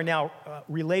 and you are now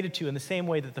related to in the same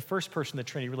way that the first person of the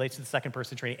Trinity relates to the second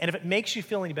person of the Trinity. And if it makes you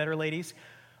feel any better, ladies,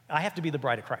 I have to be the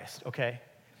bride of Christ, okay?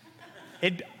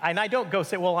 And I don't go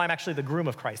say, well, I'm actually the groom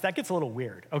of Christ. That gets a little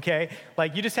weird, okay?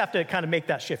 Like, you just have to kind of make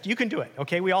that shift. You can do it,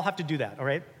 okay? We all have to do that, all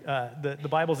right? The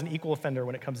Bible's an equal offender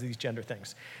when it comes to these gender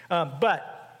things.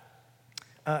 But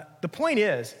the point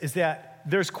is that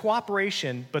there's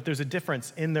cooperation, but there's a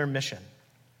difference in their mission.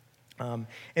 And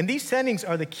these sendings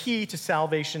are the key to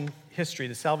salvation history,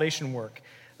 the salvation work.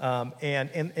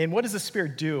 And what does the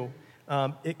Spirit do?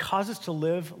 It causes us to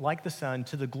live like the Son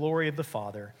to the glory of the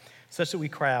Father, such that we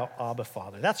cry out, Abba,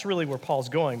 Father. That's really where Paul's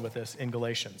going with this in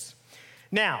Galatians.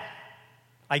 Now,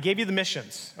 I gave you the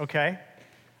missions, okay?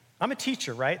 I'm a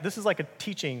teacher, right? This is like a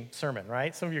teaching sermon,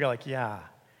 right? Some of you are like, yeah,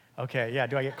 okay, yeah.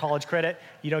 Do I get college credit?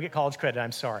 You don't get college credit,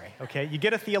 I'm sorry, okay? You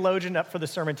get a theologian up for the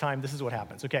sermon time, this is what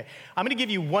happens, okay? I'm going to give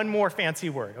you one more fancy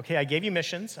word, okay? I gave you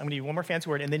missions. I'm going to give you one more fancy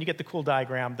word, and then you get the cool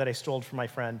diagram that I stole from my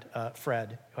friend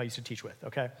Fred, who I used to teach with,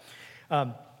 okay?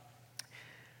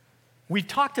 We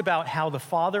talked about how the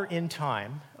Father in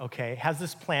time, okay, has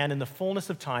this plan in the fullness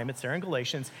of time. It's there in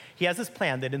Galatians. He has this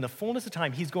plan that in the fullness of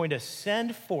time, he's going to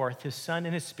send forth his Son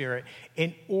and his Spirit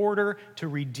in order to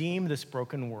redeem this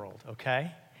broken world,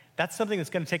 okay? That's something that's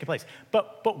going to take place.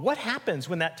 But what happens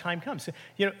when that time comes?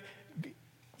 You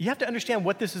have to understand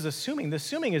what this is assuming. The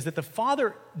assuming is that the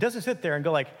Father doesn't sit there and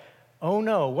go like, oh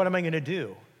no, what am I going to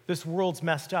do? This world's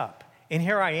messed up, and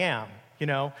here I am.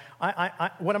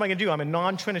 What am I going to do? I'm a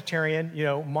non-Trinitarian,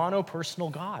 mono-personal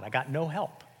God. I got no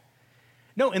help.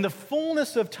 No, in the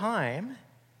fullness of time,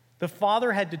 the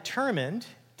Father had determined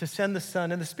to send the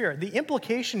Son and the Spirit. The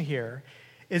implication here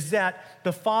is that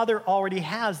the Father already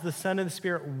has the Son and the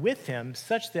Spirit with him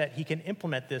such that he can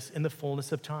implement this in the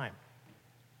fullness of time.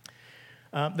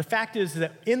 The fact is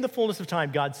that in the fullness of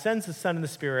time, God sends the Son and the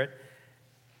Spirit,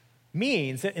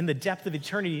 means that in the depth of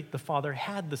eternity, the Father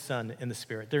had the Son and the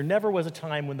Spirit. There never was a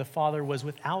time when the Father was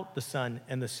without the Son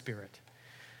and the Spirit.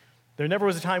 There never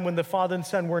was a time when the Father and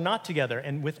Son were not together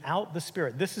and without the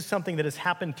Spirit. This is something that has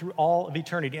happened through all of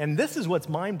eternity. And this is what's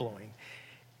mind-blowing.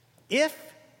 If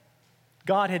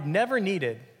God had never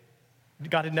created,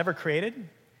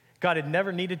 God had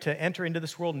never needed to enter into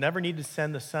this world, never needed to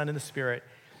send the Son and the Spirit,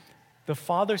 the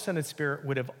Father, Son, and Spirit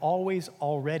would have always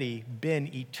already been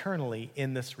eternally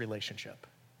in this relationship.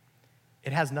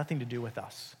 It has nothing to do with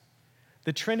us.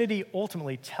 The Trinity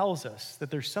ultimately tells us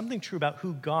that there's something true about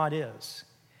who God is.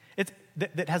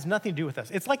 That has nothing to do with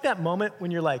us. It's like that moment when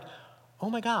you're like,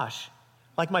 oh my gosh,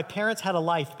 like my parents had a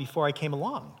life before I came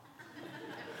along.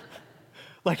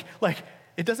 like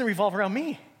it doesn't revolve around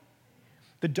me.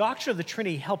 The doctrine of the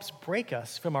Trinity helps break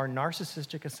us from our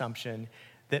narcissistic assumption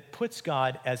that puts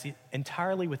God as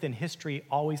entirely within history,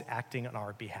 always acting on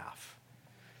our behalf.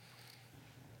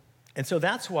 And so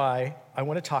that's why I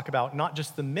want to talk about not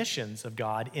just the missions of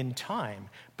God in time,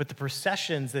 but the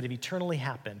processions that have eternally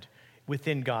happened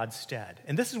within God's stead.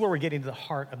 And this is where we're getting to the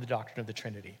heart of the doctrine of the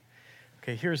Trinity.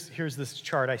 Okay, here's this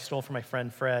chart I stole from my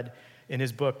friend Fred in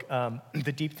his book,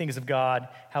 The Deep Things of God,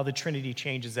 How the Trinity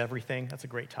Changes Everything. That's a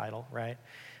great title, right?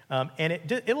 And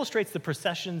it illustrates the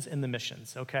processions and the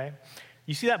missions, okay?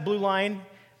 You see that blue line?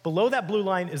 Below that blue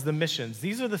line is the missions.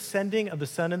 These are the sending of the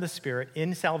Son and the Spirit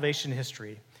in salvation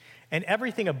history. And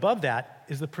everything above that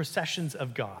is the processions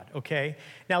of God, okay?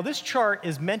 Now, this chart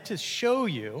is meant to show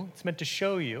you,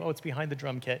 oh, it's behind the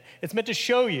drum kit. It's meant to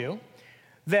show you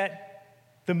that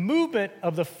the movement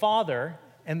of the Father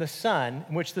and the Son,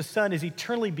 in which the Son is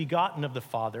eternally begotten of the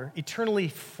Father, eternally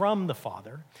from the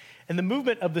Father, and the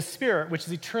movement of the Spirit, which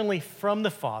is eternally from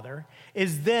the Father,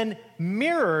 is then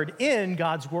mirrored in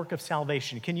God's work of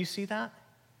salvation. Can you see that?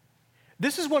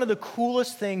 This is one of the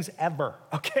coolest things ever,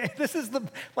 okay? This is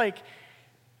like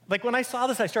when I saw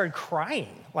this, I started crying.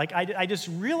 Like, I just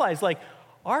realized, like,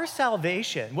 our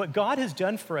salvation, what God has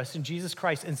done for us in Jesus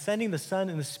Christ and sending the Son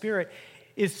and the Spirit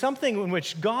is something in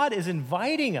which God is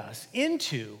inviting us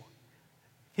into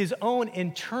his own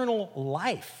eternal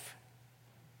life.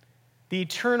 The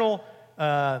eternal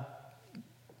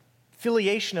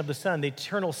filiation of the Son, the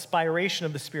eternal spiration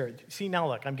of the Spirit. See, now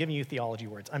look, I'm giving you theology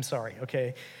words. I'm sorry,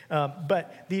 okay?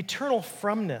 But the eternal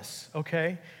fromness,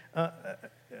 okay?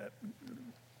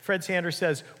 Fred Sanders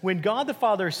says, when God the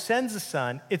Father sends the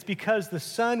Son, it's because the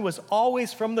Son was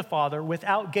always from the Father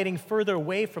without getting further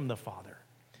away from the Father.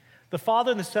 The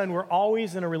Father and the Son were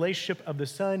always in a relationship of the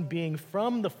Son being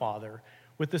from the Father,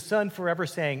 with the Son forever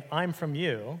saying, I'm from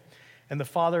you, and the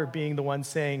Father being the one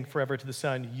saying forever to the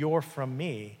Son, you're from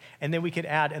me. And then we could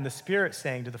add, and the Spirit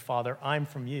saying to the Father, I'm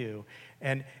from you,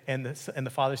 and the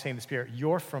Father saying to the Spirit,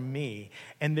 you're from me.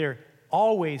 And they're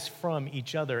always from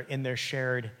each other in their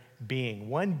shared being.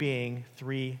 One being,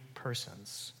 three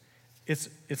persons.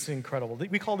 It's incredible.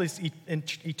 We call these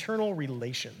eternal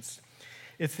relations.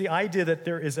 It's the idea that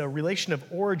there is a relation of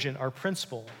origin, our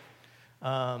principle.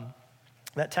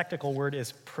 That technical word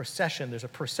is procession. There's a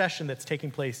procession that's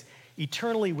taking place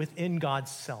eternally within God's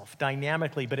self,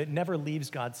 dynamically, but it never leaves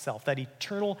God's self, that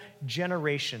eternal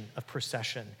generation of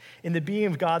procession. In the being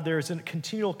of God, there is a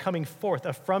continual coming forth,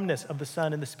 a fromness of the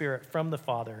Son and the Spirit from the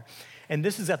Father. And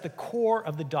this is at the core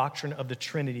of the doctrine of the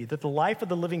Trinity, that the life of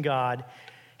the living God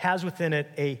has within it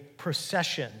a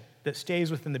procession that stays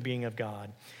within the being of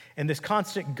God. And this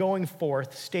constant going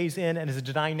forth stays in and is a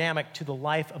dynamic to the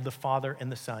life of the Father and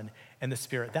the Son and the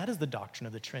Spirit. That is the doctrine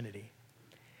of the Trinity.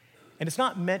 And it's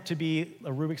not meant to be a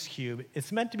Rubik's Cube.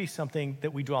 It's meant to be something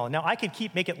that we dwell on. Now, I could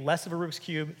make it less of a Rubik's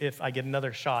Cube if I get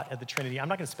another shot at the Trinity. I'm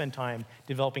not going to spend time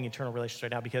developing eternal relations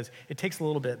right now because it takes a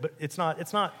little bit, but it's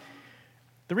not.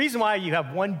 The reason why you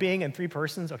have one being and three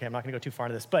persons, okay, I'm not going to go too far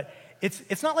into this, but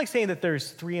it's not like saying that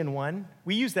there's three in one.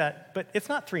 We use that, but it's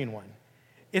not three in one.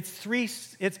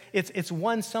 It's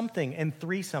one something and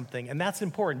three something, and that's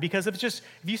important because if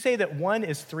you say that one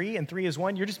is three and three is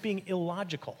one, you're just being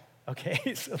illogical.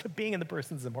 Okay, so the being and the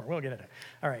person is important. We'll get into it.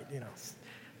 All right,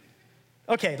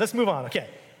 Okay, let's move on. Okay.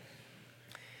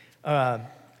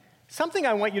 Something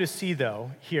I want you to see,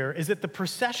 though, here is that the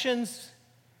procession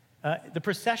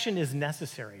is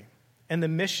necessary and the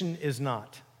mission is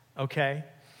not, okay?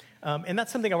 And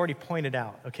that's something I already pointed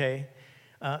out, okay?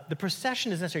 The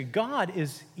procession is necessary. God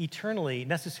is eternally,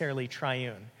 necessarily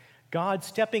triune. God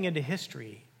stepping into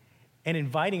history and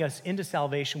inviting us into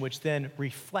salvation, which then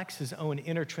reflects his own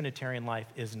inner Trinitarian life,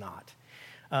 is not.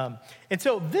 And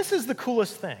so this is the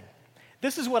coolest thing.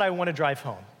 This is what I want to drive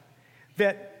home.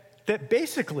 That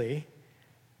basically,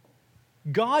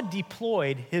 God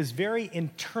deployed his very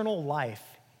internal life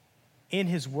in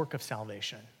his work of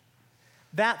salvation.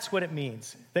 That's what it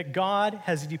means, that God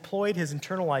has deployed his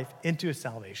internal life into his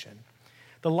salvation.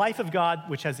 The life of God,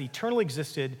 which has eternally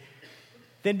existed,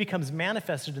 then becomes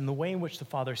manifested in the way in which the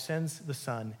Father sends the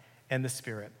Son and the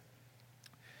Spirit.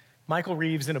 Michael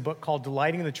Reeves, in a book called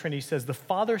Delighting in the Trinity, says, the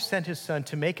Father sent his Son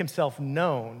to make himself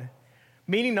known,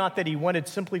 meaning not that he wanted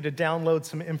simply to download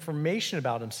some information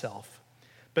about himself,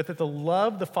 but that the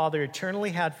love the Father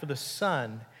eternally had for the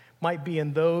Son might be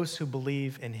in those who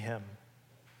believe in him.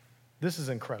 This is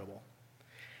incredible.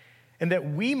 And that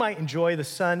we might enjoy the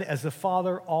Son as the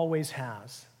Father always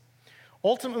has.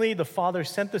 Ultimately, the Father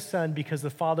sent the Son because the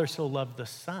Father so loved the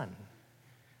Son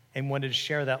and wanted to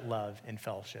share that love in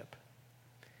fellowship.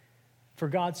 For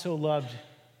God so loved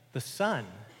the Son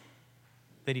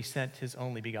that he sent his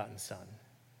only begotten Son.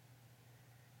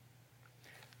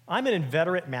 I'm an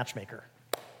inveterate matchmaker.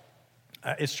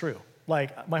 It's true.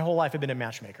 Like, my whole life I've been a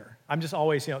matchmaker. I'm just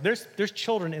always, there's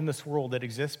children in this world that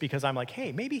exist because I'm like,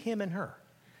 hey, maybe him and her,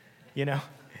 No,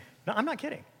 I'm not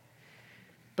kidding.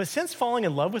 But since falling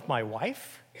in love with my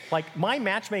wife, like, my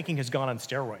matchmaking has gone on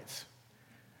steroids.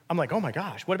 I'm like, oh my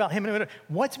gosh, what about him?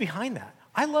 What's behind that?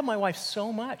 I love my wife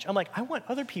so much. I'm like, I want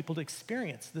other people to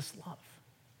experience this love.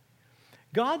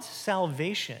 God's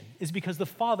salvation is because the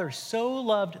Father so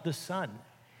loved the Son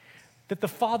that the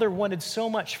Father wanted so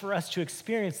much for us to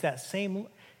experience that same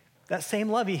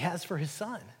love he has for his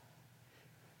Son.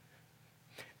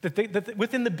 That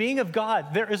within the being of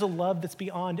God, there is a love that's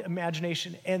beyond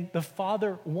imagination. And the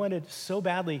Father wanted so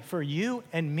badly for you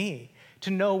and me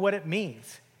to know what it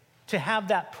means to have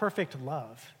that perfect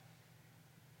love.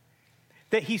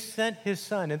 That he sent his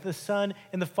Son, and the Son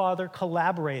and the Father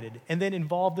collaborated and then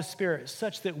involved the Spirit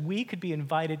such that we could be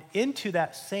invited into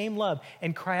that same love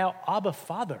and cry out, Abba,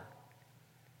 Father.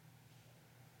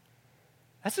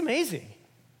 That's amazing.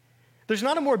 There's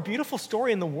not a more beautiful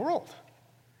story in the world.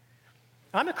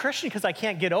 I'm a Christian because I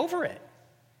can't get over it.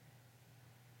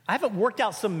 I haven't worked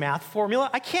out some math formula.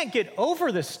 I can't get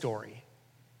over this story.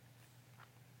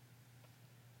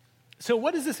 So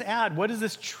what does this add? What does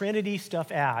this Trinity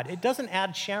stuff add? It doesn't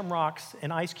add shamrocks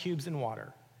and ice cubes and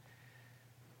water.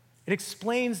 It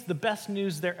explains the best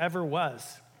news there ever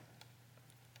was.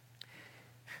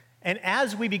 And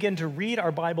as we begin to read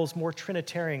our Bibles more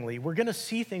Trinitarianly, we're going to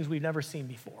see things we've never seen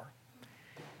before.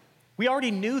 We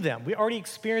already knew them. We already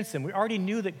experienced them. We already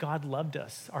knew that God loved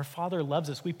us. Our Father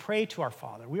loves us. We pray to our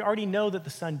Father. We already know that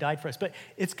the Son died for us, but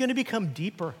it's going to become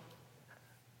deeper.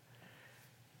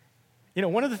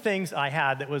 One of the things I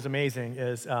had that was amazing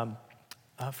is a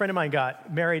friend of mine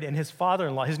got married, and his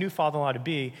father-in-law, his new father-in-law to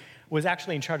be, was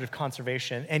actually in charge of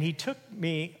conservation, and he took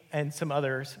me and some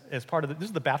others as part of this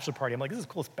is the bachelor party. I'm like, this is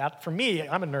the coolest for me,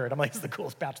 I'm a nerd. I'm like, this is the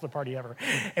coolest bachelor party ever.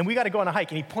 And we got to go on a hike,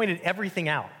 and he pointed everything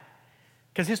out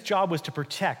because his job was to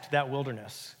protect that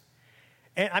wilderness.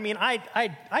 And I mean,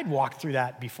 I'd walked through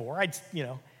that before.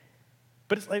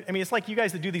 But it's like you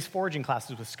guys that do these foraging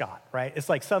classes with Scott, right? It's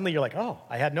like suddenly you're like, oh,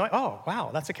 wow,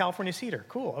 that's a California cedar.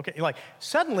 Cool, okay. Like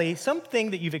suddenly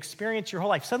something that you've experienced your whole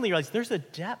life, suddenly you realize there's a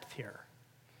depth here.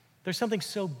 There's something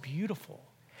so beautiful.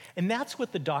 And that's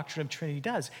what the doctrine of Trinity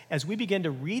does. As we begin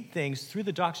to read things through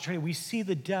the doctrine of Trinity, we see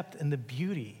the depth and the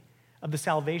beauty of the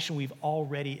salvation we've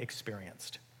already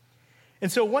experienced.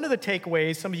 And so one of the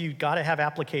takeaways, some of you got to have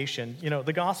application.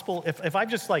 The gospel, if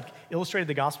I've just illustrated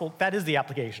the gospel, that is the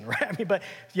application, right? But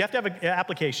you have to have an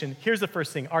application. Here's the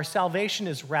first thing. Our salvation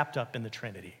is wrapped up in the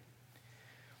Trinity.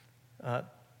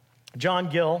 John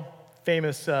Gill,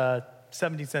 famous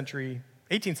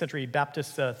 18th century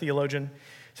Baptist theologian,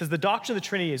 says the doctrine of the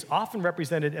Trinity is often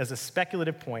represented as a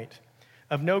speculative point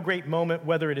of no great moment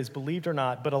whether it is believed or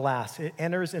not, but alas, it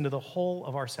enters into the whole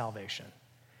of our salvation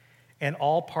and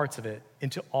all parts of it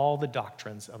into all the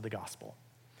doctrines of the gospel.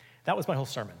 That was my whole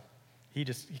sermon. He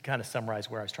kind of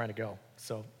summarized where I was trying to go.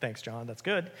 So thanks, John, that's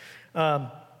good.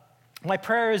 My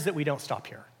prayer is that we don't stop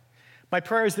here. My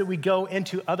prayer is that we go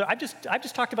into other, I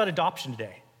just talked about adoption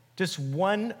today. Just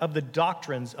one of the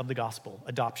doctrines of the gospel,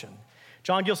 adoption.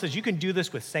 John Gill says you can do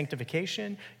this with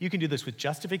sanctification, you can do this with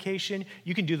justification,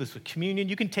 you can do this with communion,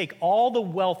 you can take all the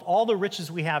wealth, all the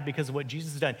riches we have because of what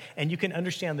Jesus has done, and you can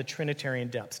understand the Trinitarian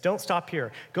depths. Don't stop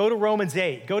here. Go to Romans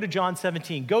 8, go to John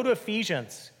 17, go to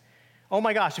Ephesians. Oh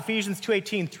my gosh, Ephesians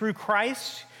 2:18, through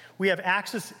Christ, we have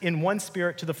access in one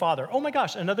Spirit to the Father. Oh my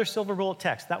gosh, another silver bullet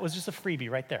text. That was just a freebie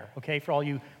right there, okay, for all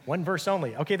you one verse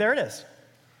only. Okay, there it is.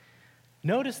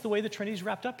 Notice the way the Trinity is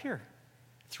wrapped up here.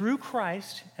 Through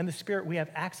Christ and the Spirit, we have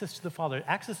access to the Father.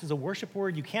 Access is a worship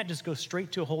word. You can't just go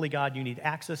straight to a holy God. You need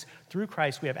access. Through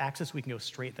Christ, we have access. We can go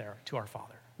straight there to our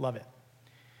Father. Love it.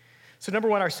 So number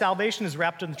one, our salvation is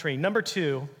wrapped in the Trinity. Number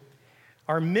two,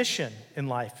 our mission in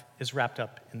life is wrapped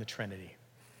up in the Trinity.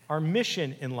 Our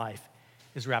mission in life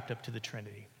is wrapped up to the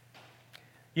Trinity.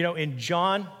 In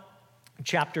John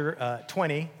chapter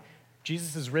 20,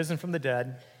 Jesus is risen from the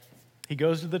dead. He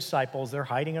goes to the disciples. They're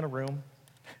hiding in a room.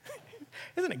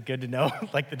 Isn't it good to know,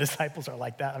 the disciples are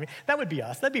like that? I mean, that would be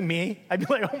us. That'd be me. I'd be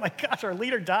like, oh my gosh, our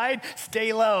leader died.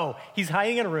 Stay low. He's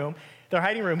hiding in a room. They're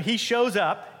hiding in a room. He shows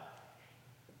up.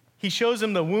 He shows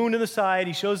them the wound in the side.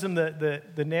 He shows them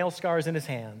the nail scars in his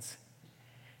hands.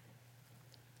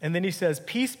 And then he says,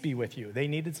 peace be with you. They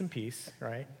needed some peace,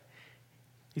 right?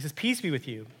 He says, peace be with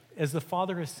you. As the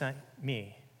Father has sent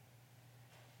me,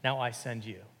 now I send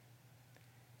you.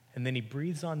 And then he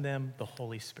breathes on them the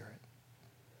Holy Spirit.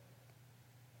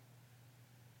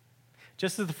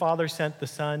 Just as the Father sent the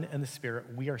Son and the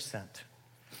Spirit, we are sent.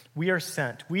 We are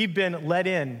sent. We've been let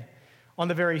in on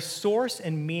the very source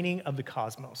and meaning of the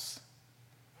cosmos.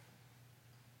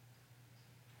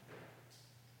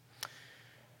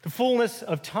 The fullness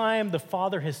of time, the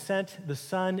Father has sent the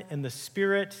Son and the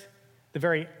Spirit, the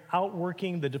very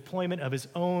outworking, the deployment of his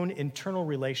own internal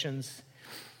relations.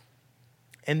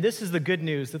 And this is the good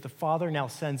news that the Father now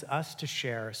sends us to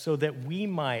share so that we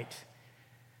might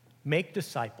make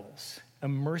disciples,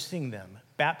 immersing them,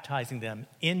 baptizing them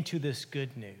into this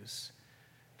good news,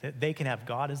 that they can have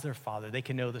God as their Father, they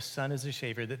can know the Son as their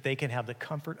Savior, that they can have the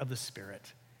comfort of the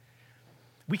Spirit.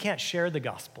 We can't share the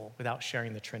gospel without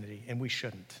sharing the Trinity, and we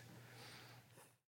shouldn't.